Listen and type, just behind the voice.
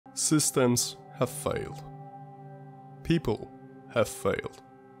Systems have failed. People have failed.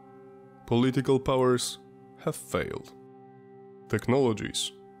 Political powers have failed.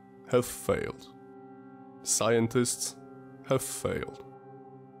 Technologies have failed. Scientists have failed.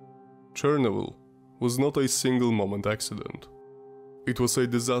 Chernobyl was not a single moment accident. It was a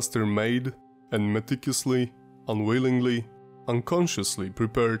disaster made and meticulously, unwillingly, unconsciously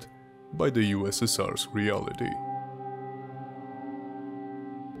prepared by the USSR's reality.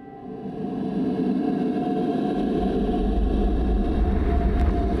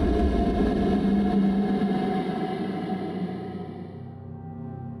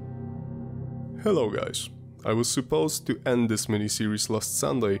 Hello guys, I was supposed to end this mini-series last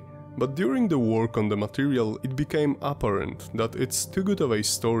Sunday, but during the work on the material it became apparent that it's too good of a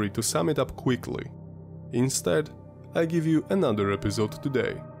story to sum it up quickly. Instead, I give you another episode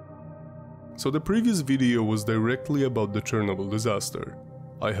today. So the previous video was directly about the Chernobyl disaster.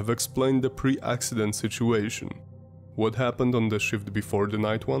 I have explained the pre-accident situation. What happened on the shift before the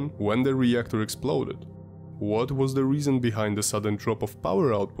night one, when the reactor exploded? What was the reason behind the sudden drop of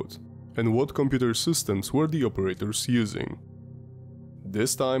power output? And what computer systems were the operators using?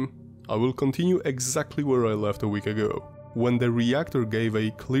 This time, I will continue exactly where I left a week ago, when the reactor gave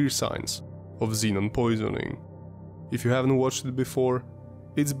a clear signs of xenon poisoning. If you haven't watched it before,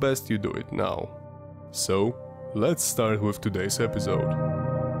 it's best you do it now. So, let's start with today's episode.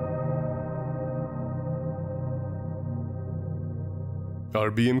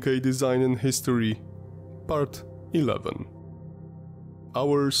 RBMK Design and History, Part 11.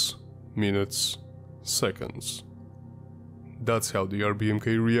 Hours, minutes, seconds. That's how the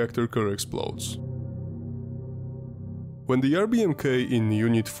RBMK reactor core explodes. When the RBMK in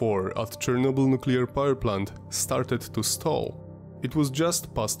Unit 4 at Chernobyl Nuclear Power Plant started to stall, it was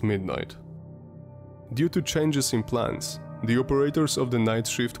just past midnight. Due to changes in plans, the operators of the night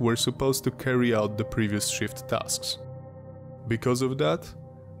shift were supposed to carry out the previous shift tasks. Because of that,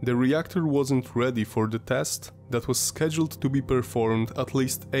 the reactor wasn't ready for the test that was scheduled to be performed at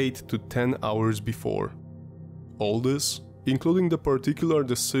least 8 to 10 hours before. All this, including the particular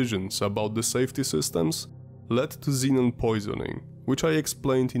decisions about the safety systems, led to xenon poisoning, which I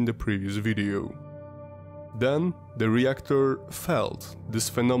explained in the previous video. Then, the reactor felt this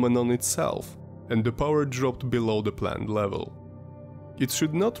phenomenon itself, and the power dropped below the planned level. It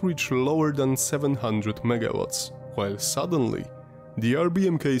should not reach lower than 700 megawatts, while suddenly, the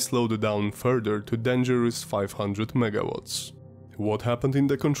RBMK slowed down further to dangerous 500 megawatts. What happened in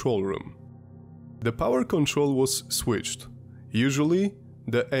the control room? The power control was switched. Usually,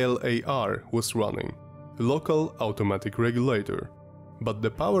 the LAR was running, local automatic regulator, but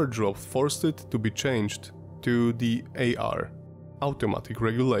the power drop forced it to be changed to the AR, automatic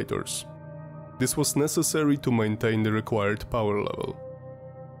regulators. This was necessary to maintain the required power level.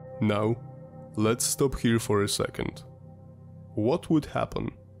 Now, let's stop here for a second. What would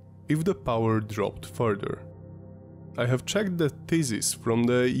happen if the power dropped further? I have checked the thesis from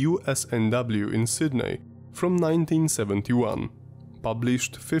the USNW in Sydney from 1971,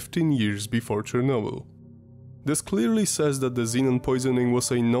 published 15 years before Chernobyl. This clearly says that the xenon poisoning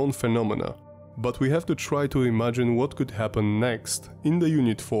was a known phenomena, but we have to try to imagine what could happen next in the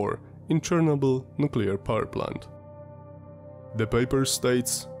Unit 4 in Chernobyl Nuclear Power Plant. The paper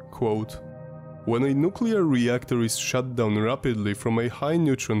states, quote, "When a nuclear reactor is shut down rapidly from a high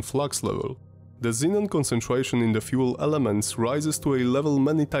neutron flux level, the xenon concentration in the fuel elements rises to a level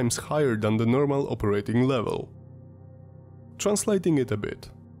many times higher than the normal operating level." Translating it a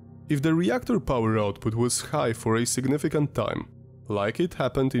bit, if the reactor power output was high for a significant time, like it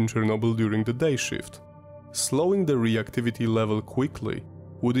happened in Chernobyl during the day shift, slowing the reactivity level quickly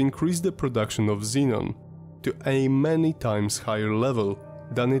would increase the production of xenon to a many times higher level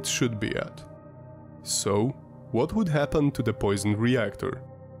than it should be at. So, what would happen to the poisoned reactor?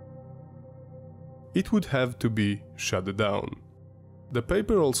 It would have to be shut down. The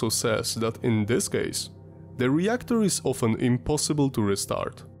paper also says that in this case, the reactor is often impossible to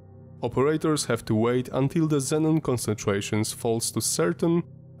restart. Operators have to wait until the xenon concentrations falls to certain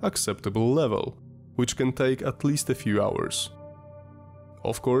acceptable level, which can take at least a few hours.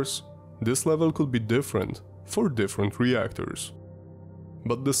 Of course, this level could be different for different reactors.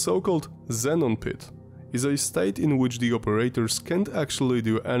 But the so-called xenon pit is a state in which the operators can't actually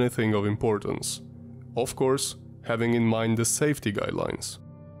do anything of importance, of course, having in mind the safety guidelines.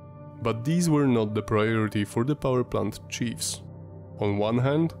 But these were not the priority for the power plant chiefs. On one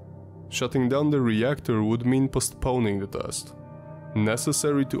hand, shutting down the reactor would mean postponing the test,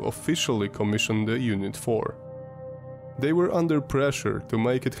 necessary to officially commission the Unit 4. They were under pressure to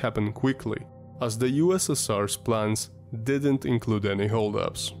make it happen quickly, as the USSR's plans didn't include any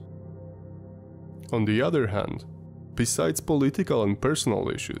holdups. On the other hand, besides political and personal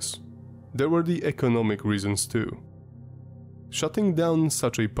issues, there were the economic reasons too. Shutting down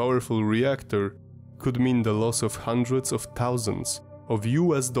such a powerful reactor could mean the loss of hundreds of thousands of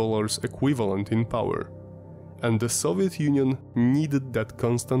US dollars equivalent in power, and the Soviet Union needed that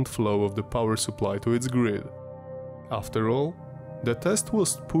constant flow of the power supply to its grid. After all, the test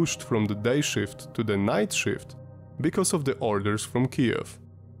was pushed from the day shift to the night shift because of the orders from Kiev.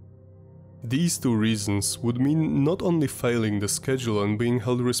 These two reasons would mean not only failing the schedule and being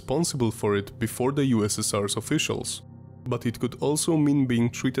held responsible for it before the USSR's officials, but it could also mean being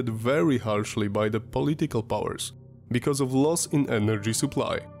treated very harshly by the political powers because of loss in energy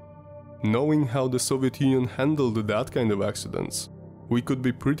supply. Knowing how the Soviet Union handled that kind of accidents, we could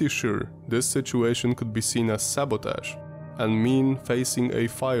be pretty sure this situation could be seen as sabotage and mean facing a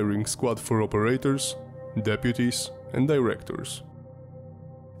firing squad for operators, deputies, and directors.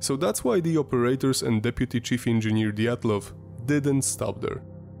 So that's why the operators and Deputy Chief Engineer Dyatlov didn't stop there.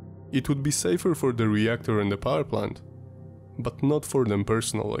 It would be safer for the reactor and the power plant, but not for them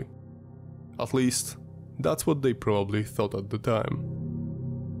personally. At least, that's what they probably thought at the time.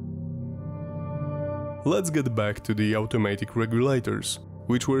 Let's get back to the automatic regulators,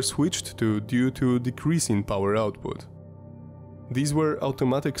 which were switched to due to decrease in power output. These were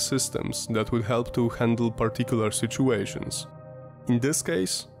automatic systems that would help to handle particular situations. In this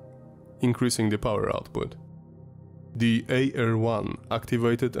case, increasing the power output. The AR-1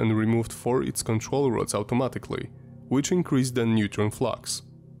 activated and removed 4 its control rods automatically, which increased the neutron flux,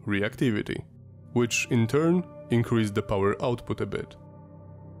 reactivity, which in turn increased the power output a bit.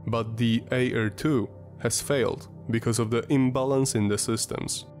 But the AR-2 has failed because of the imbalance in the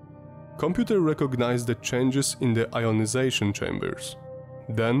systems. Computer recognized the changes in the ionization chambers.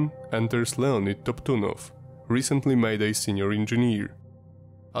 Then enters Leonid Toptunov, recently made a senior engineer.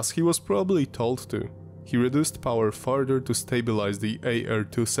 As he was probably told to, he reduced power further to stabilize the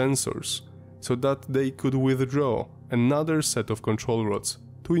AR-2 sensors, so that they could withdraw another set of control rods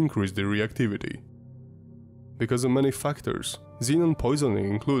to increase the reactivity. Because of many factors, xenon poisoning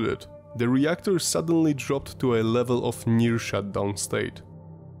included, the reactor suddenly dropped to a level of near shutdown state.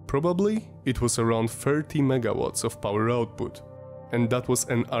 Probably it was around 30 megawatts of power output, and that was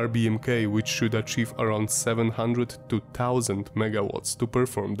an RBMK which should achieve around 700 to 1000 megawatts to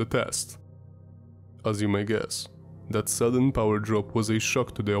perform the test. As you may guess, that sudden power drop was a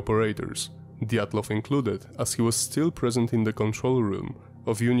shock to the operators, Dyatlov included, as he was still present in the control room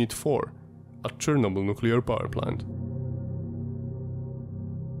of Unit 4 at Chernobyl Nuclear Power Plant.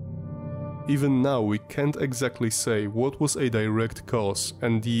 Even now we can't exactly say what was a direct cause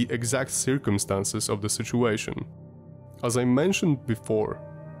and the exact circumstances of the situation. As I mentioned before,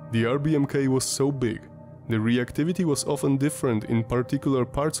 the RBMK was so big, the reactivity was often different in particular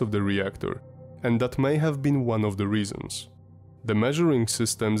parts of the reactor, and that may have been one of the reasons. The measuring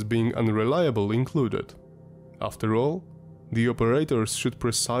systems being unreliable included. After all, the operators should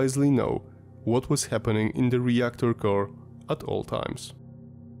precisely know what was happening in the reactor core at all times.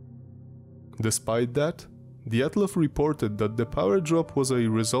 Despite that, Dyatlov reported that the power drop was a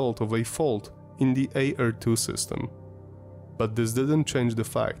result of a fault in the AR-2 system. But this didn't change the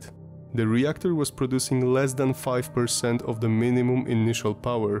fact the reactor was producing less than 5% of the minimum initial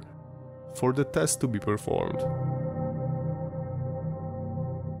power for the test to be performed.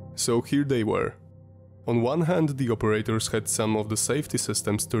 So here they were. On one hand, the operators had some of the safety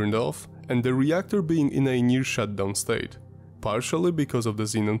systems turned off and the reactor being in a near shutdown state, partially because of the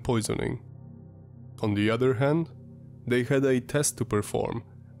xenon poisoning. On the other hand, they had a test to perform,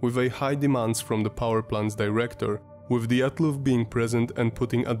 with a high demands from the power plant's director, with Dyatlov being present and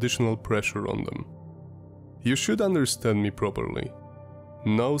putting additional pressure on them. You should understand me properly.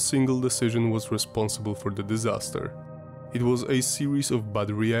 No single decision was responsible for the disaster. It was a series of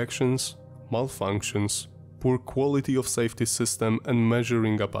bad reactions, malfunctions, poor quality of safety system and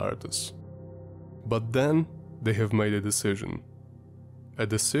measuring apparatus. But then they have made a decision. A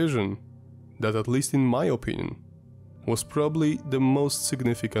decision that, at least in my opinion, was probably the most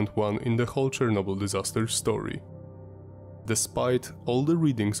significant one in the whole Chernobyl disaster story. Despite all the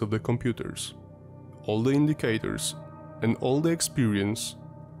readings of the computers, all the indicators, and all the experience,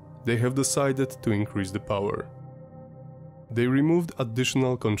 they have decided to increase the power. They removed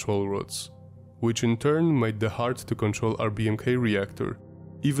additional control rods, which in turn made the hard-to-control RBMK reactor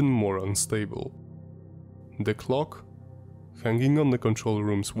even more unstable. The clock, hanging on the control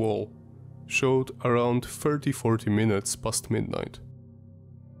room's wall, showed around 30-40 minutes past midnight.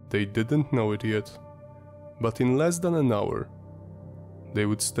 They didn't know it yet, but in less than an hour, they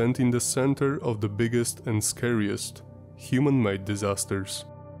would stand in the center of the biggest and scariest human-made disasters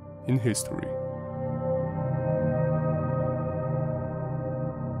in history.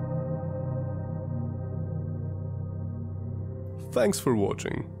 Thanks for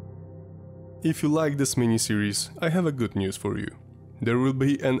watching. If you like this mini-series, I have a good news for you. There will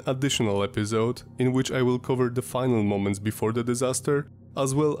be an additional episode in which I will cover the final moments before the disaster,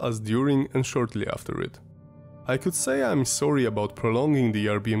 as well as during and shortly after it. I could say I'm sorry about prolonging the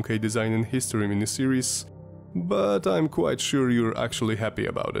RBMK design and history mini-series, but I'm quite sure you're actually happy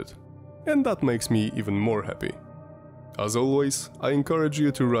about it. And that makes me even more happy. As always, I encourage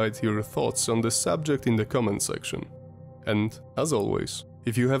you to write your thoughts on the subject in the comment section. And, as always,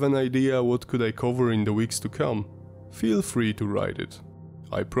 if you have an idea what could I cover in the weeks to come, feel free to write it.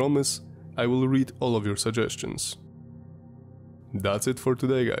 I promise I will read all of your suggestions. That's it for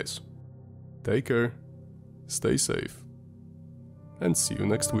today, guys. Take care, stay safe, and see you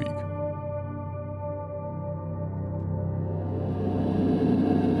next week.